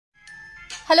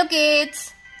Hello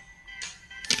kids.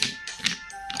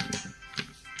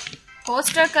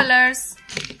 Poster colors.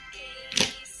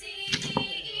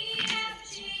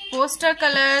 Poster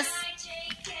colors.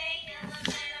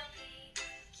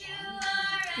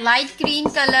 Light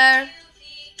green color.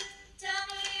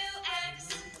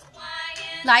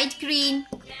 Light green.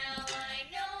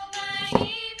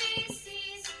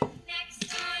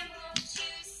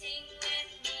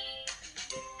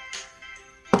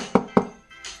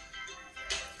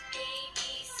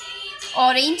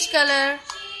 Orange color.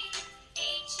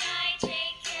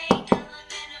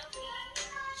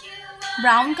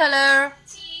 Brown color.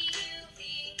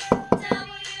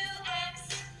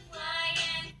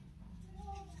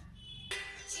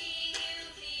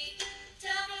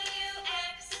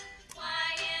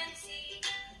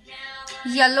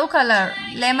 Yellow color,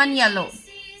 lemon yellow.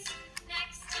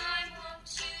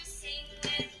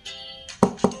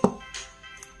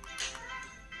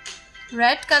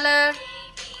 Red color.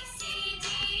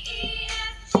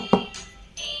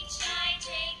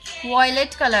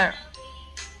 Violet color.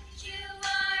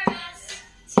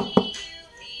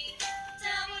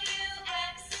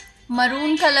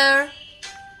 Maroon color.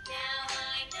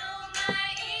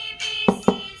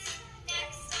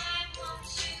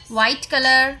 White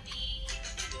color.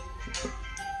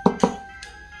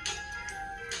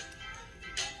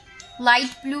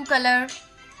 Light blue color.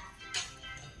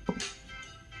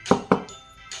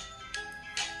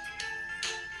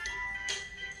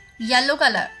 Yellow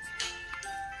color.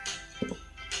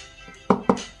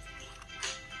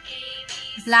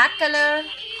 Black color.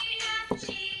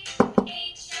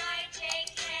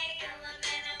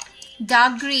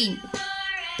 Dark green.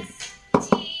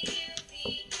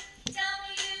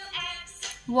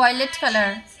 Violet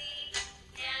color.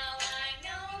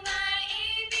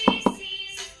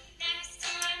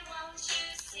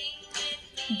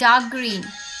 Dark green.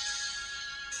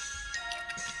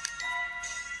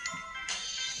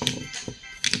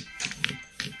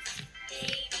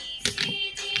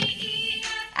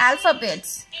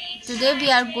 Alphabets. Today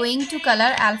we are going to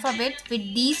color alphabet with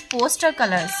these poster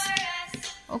colors.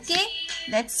 Okay,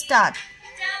 let's start.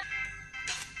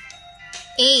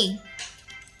 A.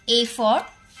 A for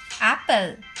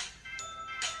apple.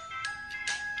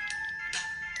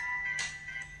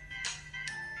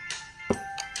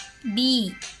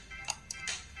 B.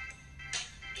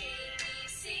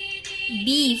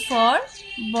 B for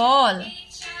ball.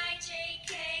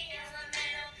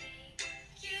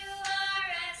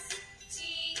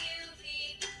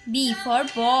 B for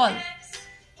ball.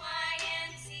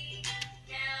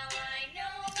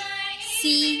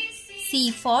 C.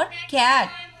 C for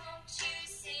cat.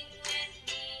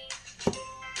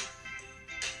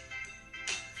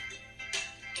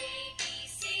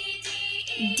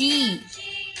 D.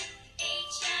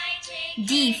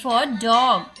 D for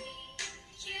dog.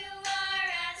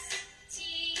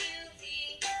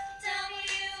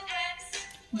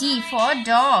 D for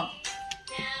dog.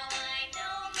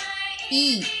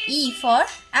 E. E for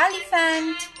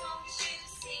elephant.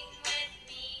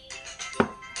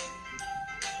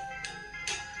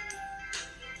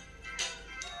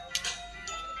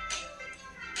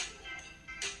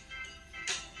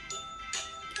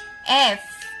 F.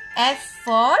 F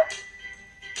for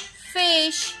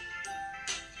fish.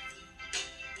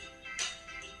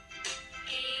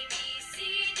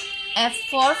 F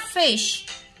for fish.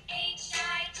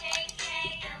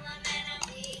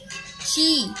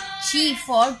 G. G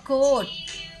for goat.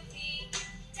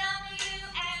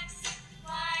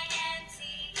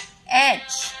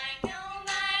 H.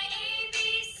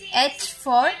 H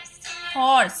for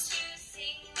horse.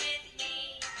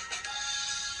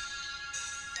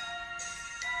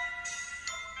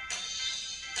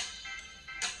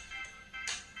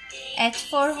 H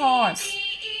for horse.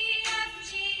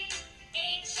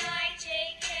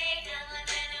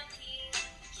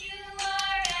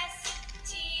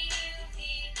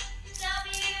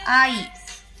 I.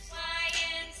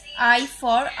 I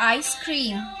for ice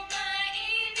cream.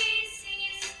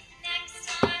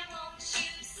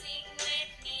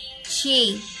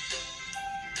 J.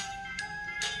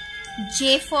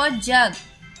 J for jug.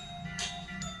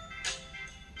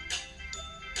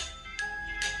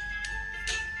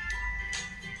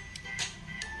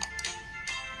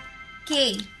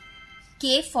 K.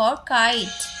 K for kite.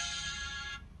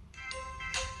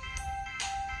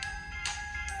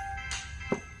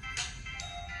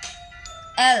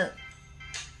 L.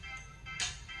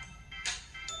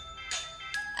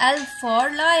 L for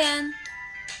lion.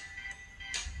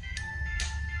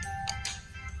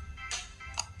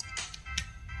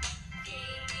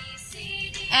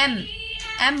 M.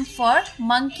 M for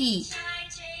monkey.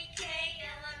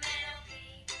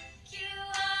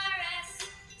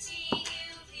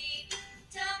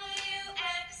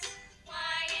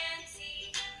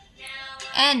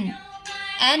 N.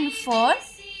 N for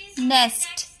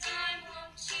nest.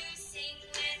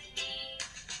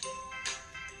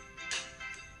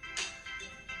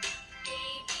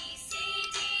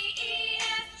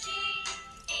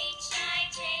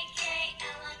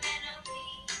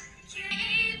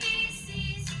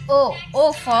 O.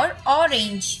 O for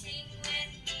orange.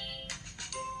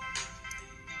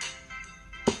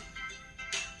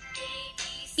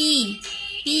 P.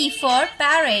 P for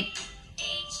parrot.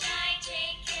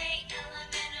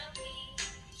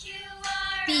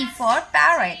 P for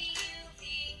parrot.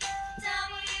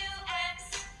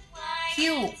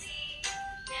 Q.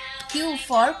 Q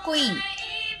for queen.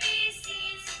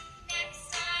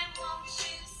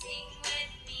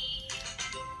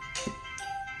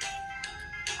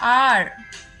 R.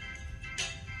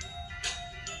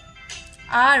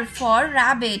 R for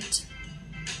rabbit.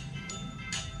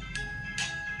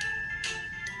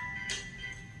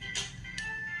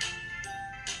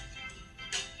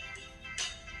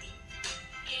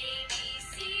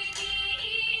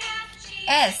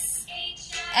 S.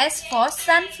 S for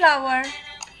sunflower.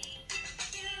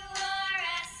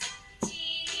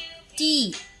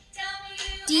 T.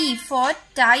 T for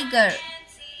tiger.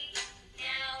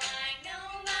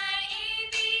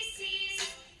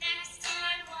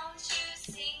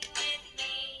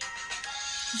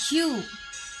 U.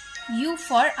 U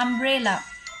for umbrella.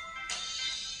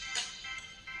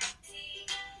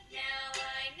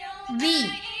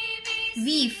 V.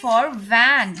 V for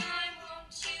van.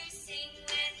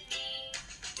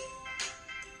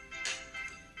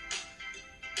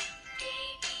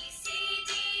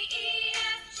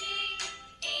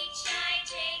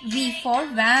 V for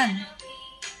van.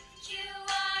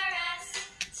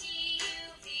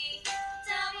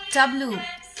 W.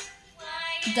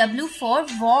 W for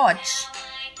watch.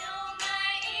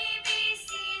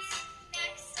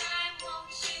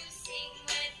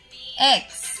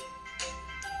 X.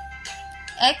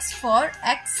 X for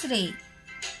X-ray.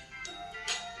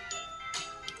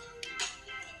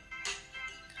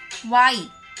 Y.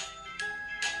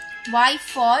 Y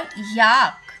for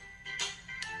yak.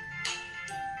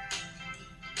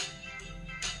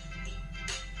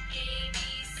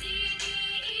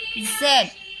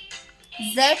 Z.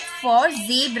 Z for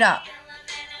zebra.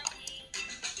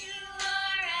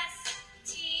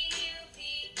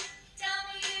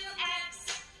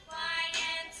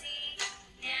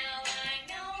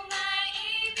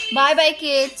 Bye bye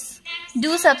kids.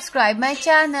 Do subscribe my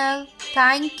channel.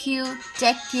 Thank you.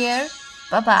 Take care.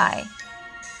 Bye bye.